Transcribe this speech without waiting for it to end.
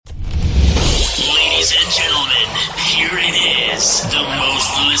Yes, the most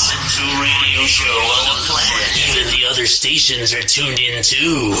listened to radio show on the planet. Even the other stations are tuned in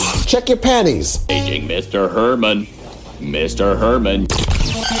too. Check your panties. Paging Mr. Herman. Mr. Herman.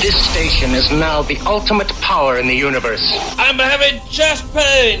 This station is now the ultimate power in the universe. I'm having chest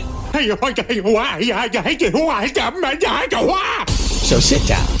pain. So sit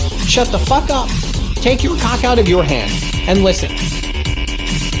down, shut the fuck up, take your cock out of your hand, and listen.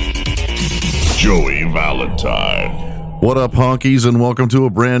 Joey Valentine. What up, honkies, and welcome to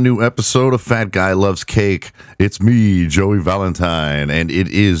a brand new episode of Fat Guy Loves Cake. It's me, Joey Valentine, and it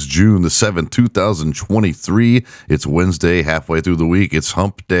is June the 7th, 2023. It's Wednesday, halfway through the week. It's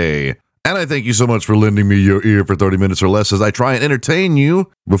hump day. And I thank you so much for lending me your ear for 30 minutes or less as I try and entertain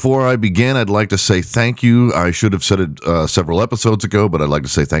you. Before I begin, I'd like to say thank you. I should have said it several episodes ago, but I'd like to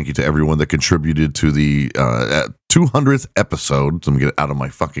say thank you to everyone that contributed to the 200th episode. So let me get it out of my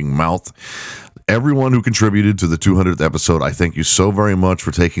fucking mouth. Everyone who contributed to the 200th episode, I thank you so very much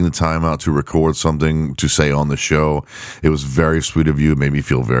for taking the time out to record something to say on the show. It was very sweet of you. It made me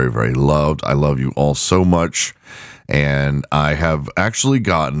feel very, very loved. I love you all so much. And I have actually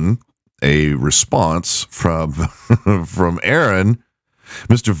gotten a response from from A-A-Ron,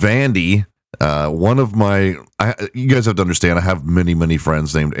 Mr. Vandy. One of my, you guys have to understand, I have many, many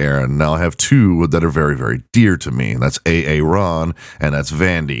friends named A-A-Ron. Now I have two that are very, very dear to me. That's A-A-Ron and that's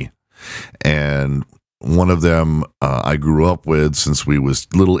Vandy. And one of them I grew up with since we was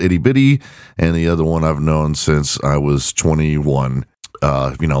little itty bitty, and the other one I've known since I was 21.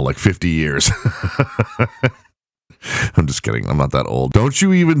 Like 50 years. I'm just kidding. I'm not that old. Don't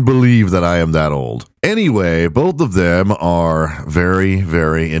you even believe that I am that old. Anyway, both of them are very,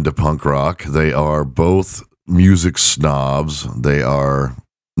 very into punk rock. They are both music snobs. They are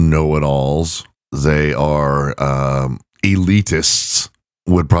know-it-alls. They are elitists,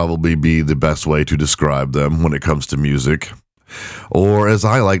 would probably be the best way to describe them when it comes to music. Or, as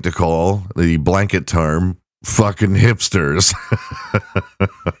I like to call the blanket term, fucking hipsters.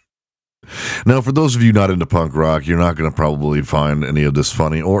 Now, for those of you not into punk rock, you're not going to probably find any of this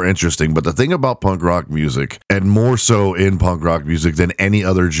funny or interesting, but the thing about punk rock music, and more so in punk rock music than any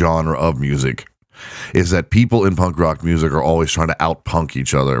other genre of music, is that people in punk rock music are always trying to out-punk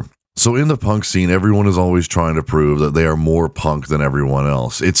each other. So in the punk scene, everyone is always trying to prove that they are more punk than everyone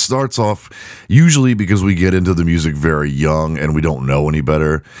else. It starts off usually because we get into the music very young and we don't know any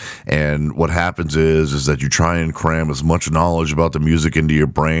better. And what happens is that you try and cram as much knowledge about the music into your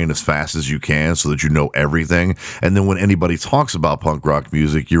brain as fast as you can so that you know everything. And then when anybody talks about punk rock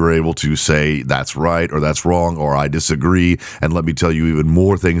music, you're able to say that's right or that's wrong or I disagree. And let me tell you even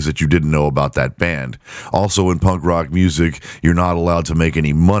more things that you didn't know about that band. Also in punk rock music, you're not allowed to make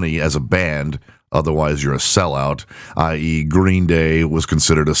any money as a band, otherwise you're a sellout, i.e. Green Day was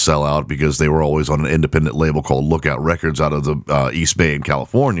considered a sellout because they were always on an independent label called Lookout Records out of the East Bay in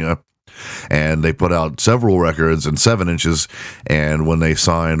California. And they put out several records in 7 inches, and when they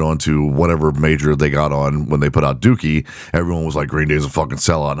signed on to whatever major they got on, when they put out Dookie, everyone was like, Green Day's a fucking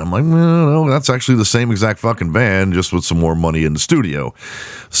sellout. And I'm like, no, that's actually the same exact fucking band, just with some more money in the studio.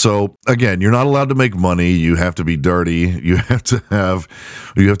 So, again, you're not allowed to make money. You have to be dirty. You have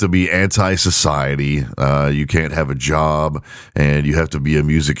to be anti-society. You can't have a job, and you have to be a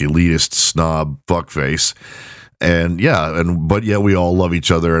music elitist snob fuckface. But yet we all love each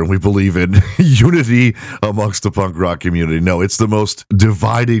other and we believe in unity amongst the punk rock community. No, it's the most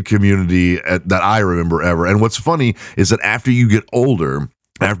divided community that I remember ever. And what's funny is that after you get older,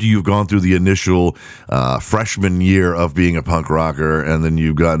 after you've gone through the initial freshman year of being a punk rocker and then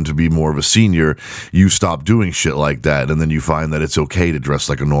you've gotten to be more of a senior, you stop doing shit like that. And then you find that it's okay to dress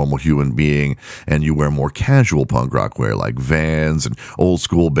like a normal human being and you wear more casual punk rock wear like Vans and old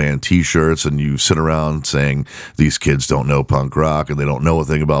school band t-shirts, and you sit around saying these kids don't know punk rock and they don't know a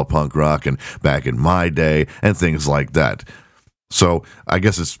thing about punk rock and back in my day and things like that. So I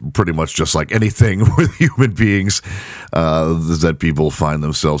guess it's pretty much just like anything with human beings, that people find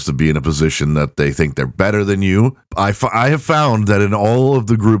themselves to be in a position that they think they're better than you. I have found that in all of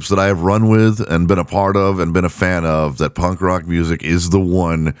the groups that I have run with and been a part of and been a fan of, that punk rock music is the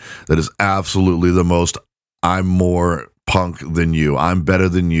one that is absolutely the most, I'm more punk than you. I'm better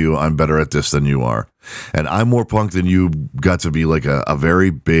than you. I'm better at this than you are. And I'm more punk than you got to be like a very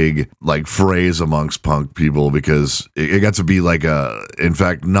big like phrase amongst punk people, because it got to be like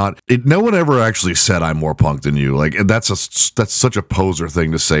no one ever actually said I'm more punk than you. Like that's such a poser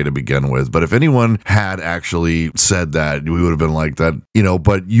thing to say to begin with. But if anyone had actually said that, we would have been like that,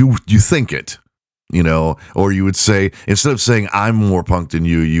 but you think it. you know, or you would say, instead of saying I'm more punk than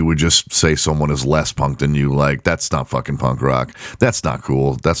you would just say someone is less punk than you. Like, that's not fucking punk rock. That's not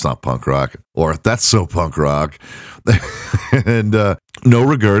cool. That's not punk rock. Or that's so punk rock. And no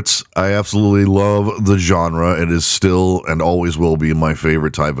regrets. I absolutely love the genre. It is still and always will be my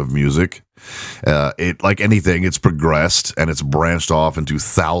favorite type of music. It, like anything, it's progressed and it's branched off into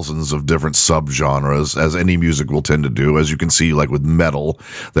thousands of different subgenres, as any music will tend to do. As you can see, like with metal,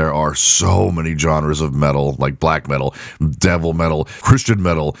 there are so many genres of metal, like black metal, devil metal, Christian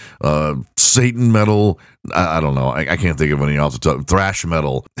metal, Satan metal. I don't know. I can't think of any off the top. Thrash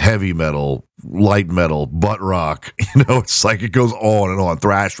metal, heavy metal, light metal, butt rock. You know, it's like it goes on and on.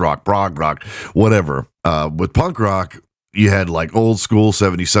 Thrash rock, prog rock, whatever. With punk rock, you had like old school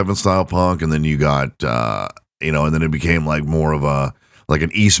 77 style punk, and then you got, you know, and then it became like more of a, like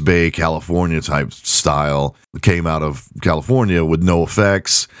an East Bay, California type style. It came out of California with No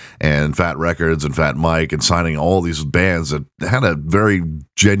Effects and Fat Records and Fat Mike, and signing all these bands that had a very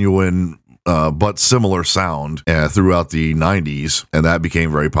genuine, but similar sound throughout the 90s, and that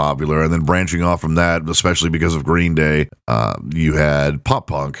became very popular. And then branching off from that, especially because of Green Day, you had pop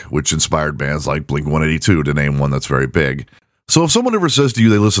punk, which inspired bands like Blink-182, to name one that's very big. So if someone ever says to you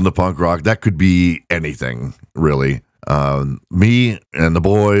they listen to punk rock, that could be anything, really. Me and the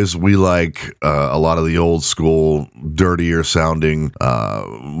boys, we like a lot of the old school, dirtier sounding,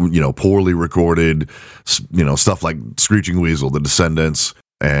 you know, poorly recorded, you know, stuff like Screeching Weasel, The Descendants,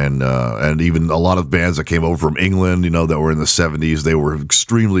 and even a lot of bands that came over from England, you know, that were in the 70s. They were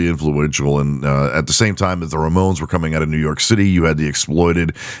extremely influential. And at the same time that the Ramones were coming out of New York City, you had the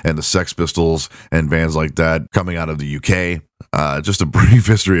Exploited and the Sex Pistols and bands like that coming out of the UK. Just a brief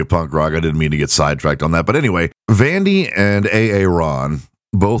history of punk rock. I didn't mean to get sidetracked on that. But anyway, Vandy and A-A-Ron,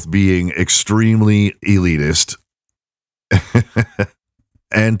 both being extremely elitist,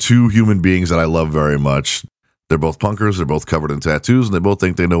 and two human beings that I love very much. They're both punkers, they're both covered in tattoos, and they both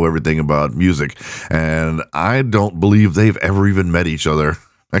think they know everything about music. And I don't believe they've ever even met each other.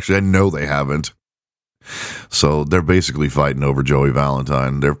 Actually, I know they haven't. So they're basically fighting over Joey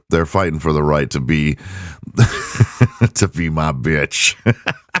Valentine. They're fighting for the right to be to be my bitch.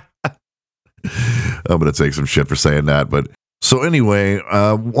 I'm gonna take some shit for saying that, but so anyway,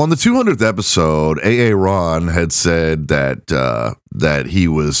 on the 200th episode, A-A-Ron had said that he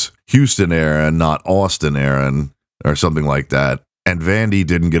was Houston Aaron, not Austin Aaron, or something like that. And Vandy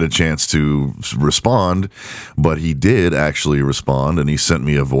didn't get a chance to respond, but he did actually respond, and he sent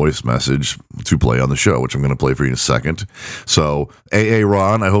me a voice message to play on the show, which I'm going to play for you in a second. So,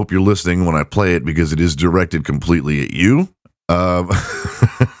 A-A-Ron, I hope you're listening when I play it, because it is directed completely at you.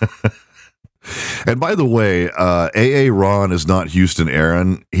 And by the way, A-A-Ron is not Houston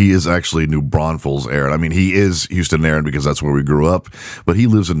Aaron. He is actually New Braunfels Aaron. I mean, he is Houston Aaron because that's where we grew up, but he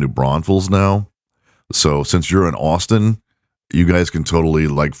lives in New Braunfels now. So since you're in Austin, you guys can totally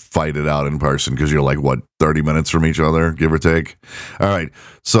like fight it out in person, because you're like, what, 30 minutes from each other, give or take? All right.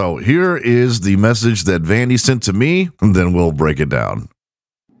 So here is the message that Vandy sent to me, and then we'll break it down.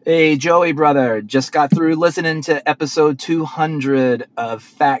 Hey, Joey, brother. Just got through listening to episode 200 of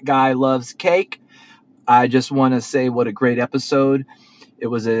Fat Guy Loves Cake. I just want to say what a great episode. It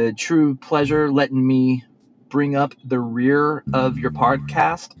was a true pleasure letting me bring up the rear of your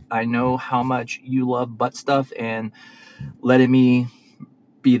podcast. I know how much you love butt stuff, and letting me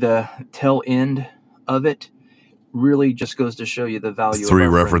be the tail end of it really just goes to show you the value. Three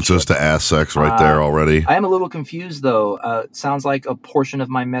of our references friendship. to ass sex right there already. I am a little confused, though. It sounds like a portion of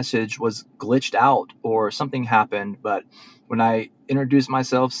my message was glitched out or something happened. But when I introduced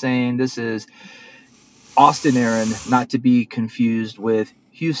myself saying this is Austin Aaron, not to be confused with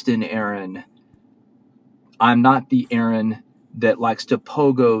Houston Aaron, I'm not the Aaron that likes to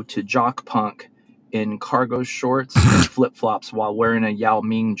pogo to jock punk in cargo shorts and flip-flops while wearing a Yao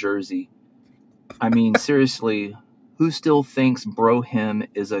Ming jersey. I mean, seriously, who still thinks Bro Hymn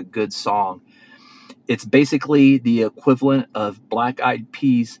is a good song? It's basically the equivalent of Black Eyed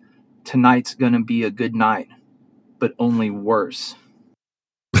Peas' Tonight's Gonna Be a Good Night, but only worse.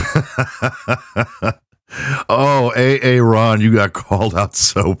 Oh, A-A-Ron, you got called out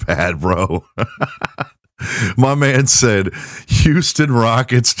so bad, bro. My man said, Houston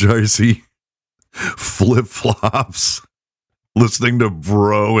Rockets jersey, flip-flops, listening to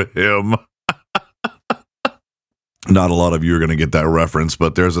Bro Hymn. Not a lot of you are going to get that reference,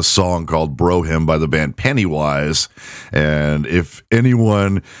 but there's a song called Bro Hymn by the band Pennywise. And if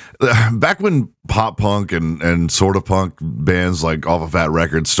anyone, back when pop punk and sort of punk bands like off of Fat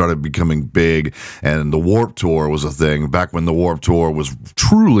Records started becoming big, and the Warped Tour was a thing back when the Warped Tour was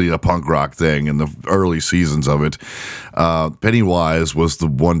truly a punk rock thing in the early seasons of it. Pennywise was the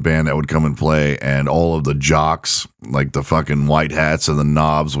one band that would come and play, and all of the jocks, like the fucking white hats and the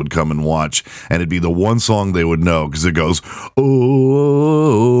knobs, would come and watch, and it'd be the one song they would know because it goes,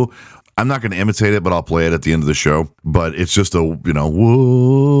 oh. I'm not going to imitate it, but I'll play it at the end of the show. But it's just a, whoa.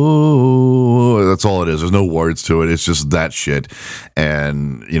 That's all it is. There's no words to it. It's just that shit.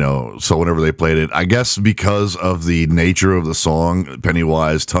 And, so whenever they played it, I guess because of the nature of the song,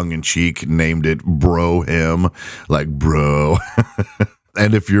 Pennywise, tongue-in-cheek, named it Bro Him. Like, bro.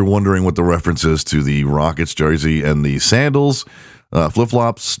 And if you're wondering what the reference is to the Rockets jersey and the sandals,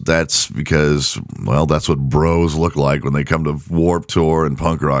 flip-flops, that's because, well, that's what bros look like when they come to Warped Tour and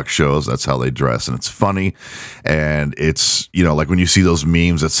punk rock shows. That's how they dress, and it's funny, and it's, like when you see those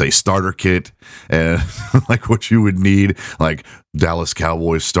memes that say starter kit, and like what you would need, like Dallas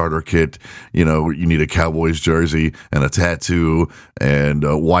Cowboys starter kit, you need a Cowboys jersey and a tattoo and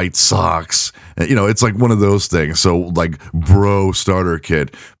white socks, and, it's like one of those things. So like bro starter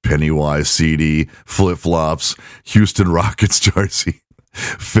kit, Pennywise CD, flip-flops, Houston Rockets jersey,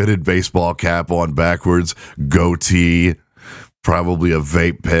 fitted baseball cap on backwards, goatee, probably a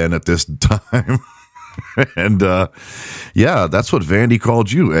vape pen at this time. And yeah, that's what Vandy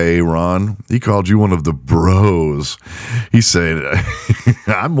called you, A-A-Ron. He called you one of the bros. He said,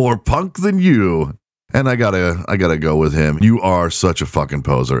 I'm more punk than you. And I gotta go with him. You are such a fucking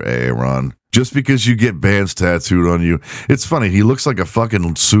poser, A-A-Ron. Just because you get bands tattooed on you. It's funny, he looks like a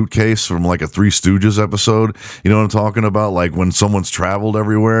fucking suitcase from like a Three Stooges episode. You know what I'm talking about? Like when someone's traveled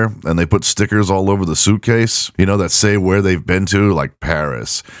everywhere and they put stickers all over the suitcase, that say where they've been to, like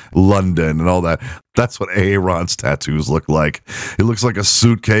Paris, London, and all that. That's what A-A-Ron's tattoos look like. It looks like a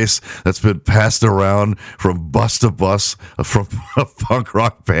suitcase that's been passed around from bus to bus from punk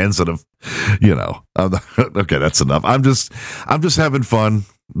rock bands that have, okay, that's enough. I'm just having fun.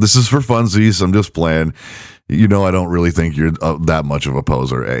 This is for funsies. I'm just playing. I don't really think you're that much of a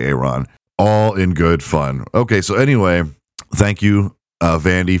poser, A-A-Ron. All in good fun. Okay, so anyway, thank you,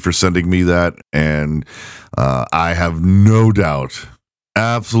 Vandy, for sending me that. And I have no doubt,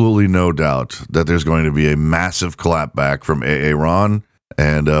 absolutely no doubt, that there's going to be a massive clapback from A-A-Ron.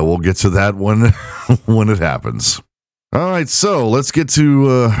 And we'll get to that when it happens. All right, so let's get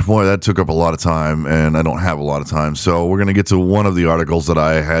to, boy, that took up a lot of time, and I don't have a lot of time, so we're going to get to one of the articles that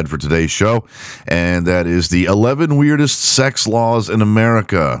I had for today's show, and that is the 11 weirdest sex laws in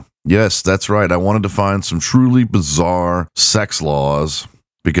America. Yes, that's right. I wanted to find some truly bizarre sex laws,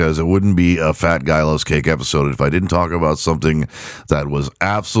 because it wouldn't be a Fat Guy Loves Cake episode if I didn't talk about something that was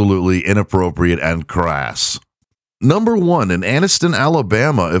absolutely inappropriate and crass. Number 1, in Anniston,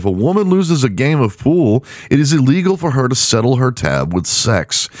 Alabama, if a woman loses a game of pool, it is illegal for her to settle her tab with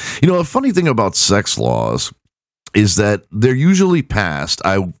sex. A funny thing about sex laws is that they're usually passed.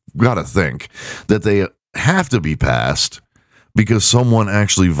 I gotta think that they have to be passed because someone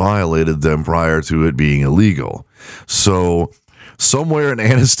actually violated them prior to it being illegal. So somewhere in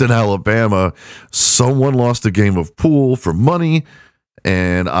Anniston, Alabama, someone lost a game of pool for money,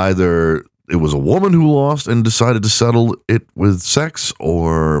 and either it was a woman who lost and decided to settle it with sex,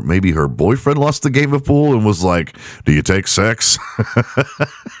 or maybe her boyfriend lost the game of pool and was like, do you take sex?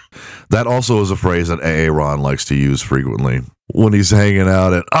 That also is a phrase that A-A-Ron likes to use frequently when he's hanging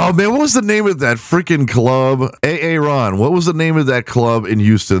out at, oh man, what was the name of that freaking club? A-A-Ron, what was the name of that club in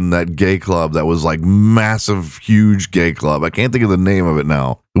Houston, that gay club that was like massive, huge gay club? I can't think of the name of it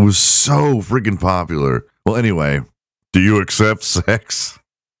now. It was so freaking popular. Well, anyway, do you accept sex?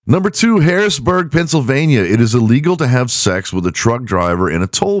 Number 2, Harrisburg, Pennsylvania. It is illegal to have sex with a truck driver in a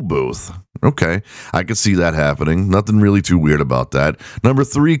toll booth. Okay, I can see that happening. Nothing really too weird about that. Number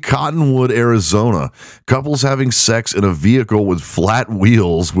 3, Cottonwood, Arizona. Couples having sex in a vehicle with flat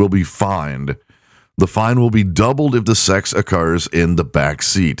wheels will be fined. The fine will be doubled if the sex occurs in the back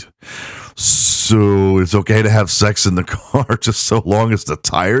seat. So it's okay to have sex in the car just so long as the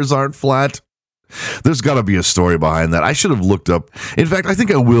tires aren't flat? There's got to be a story behind that. I should have looked up. In fact, I think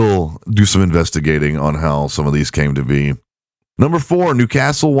I will do some investigating on how some of these came to be. Number 4,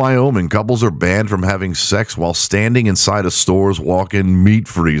 Newcastle, Wyoming. Couples are banned from having sex while standing inside a store's walk-in meat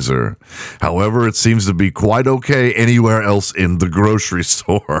freezer. However, it seems to be quite okay anywhere else in the grocery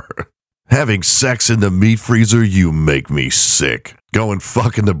store. Having sex in the meat freezer, you make me sick. Go and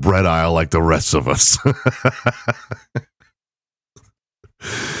fuck in the bread aisle like the rest of us.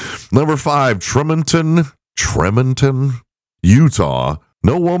 Number 5, Tremonton, Utah.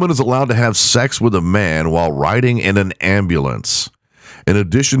 No woman is allowed to have sex with a man while riding in an ambulance. In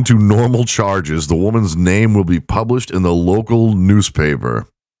addition to normal charges, the woman's name will be published in the local newspaper.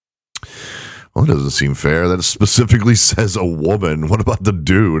 Well, that doesn't seem fair. That specifically says a woman. What about the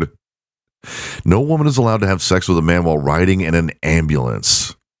dude? No woman is allowed to have sex with a man while riding in an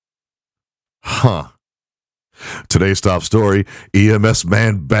ambulance. Huh. Today's top story, EMS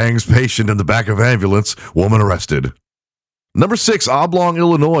man bangs patient in the back of ambulance, woman arrested. Number 6, Oblong,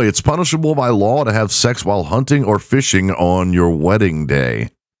 Illinois. It's punishable by law to have sex while hunting or fishing on your wedding day.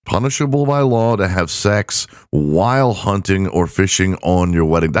 Punishable by law to have sex while hunting or fishing on your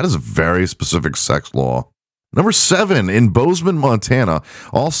wedding. That is a very specific sex law. Number 7, in Bozeman, Montana,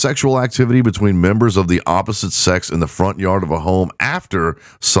 all sexual activity between members of the opposite sex in the front yard of a home after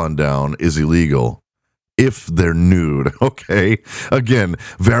sundown is illegal. If they're nude. Okay. Again,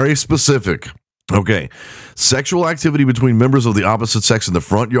 very specific. Okay. Sexual activity between members of the opposite sex in the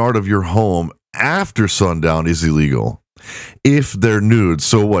front yard of your home after sundown is illegal. If they're nude.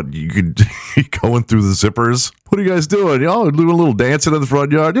 So what? You could going through the zippers? What are you guys doing? Y'all doing a little dancing in the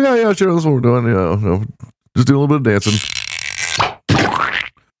front yard? Yeah, sure. That's what we're doing. Yeah, just doing a little bit of dancing.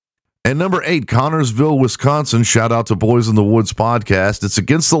 And number 8, Connorsville, Wisconsin. Shout out to Boys in the Woods podcast. It's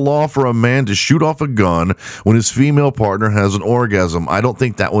against the law for a man to shoot off a gun when his female partner has an orgasm. I don't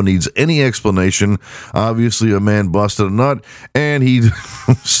think that one needs any explanation. Obviously, a man busted a nut and he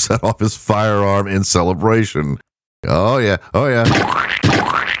set off his firearm in celebration. Oh, yeah. Oh, yeah.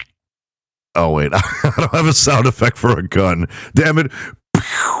 Oh, wait. I don't have a sound effect for a gun. Damn it.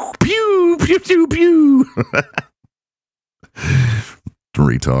 Pew, pew, pew, pew.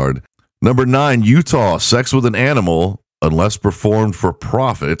 Retard. Number 9, Utah. Sex with an animal, unless performed for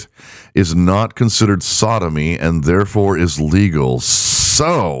profit, is not considered sodomy and therefore is legal.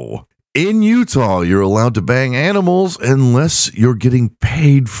 So, in Utah, you're allowed to bang animals unless you're getting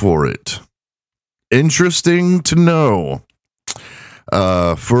paid for it. Interesting to know.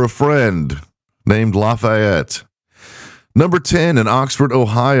 For a friend named Lafayette. Number 10, in Oxford,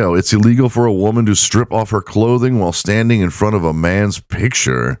 Ohio, it's illegal for a woman to strip off her clothing while standing in front of a man's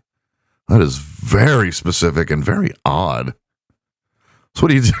picture. That is very specific and very odd. So what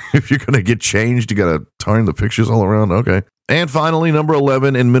do you do if you're going to get changed? You got to turn the pictures all around? Okay. And finally, number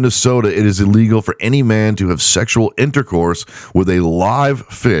 11, in Minnesota, it is illegal for any man to have sexual intercourse with a live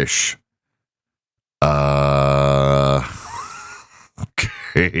fish.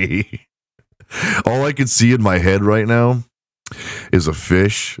 Okay. All I can see in my head right now is a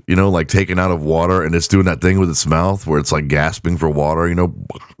fish, like taken out of water, and it's doing that thing with its mouth where it's like gasping for water, and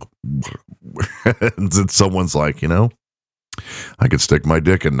then someone's like, I could stick my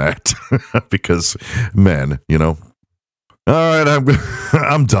dick in that because, man, All right,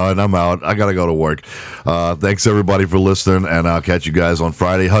 I'm done. I'm out. I got to go to work. Thanks, everybody, for listening, and I'll catch you guys on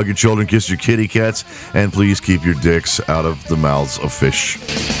Friday. Hug your children, kiss your kitty cats, and please keep your dicks out of the mouths of fish.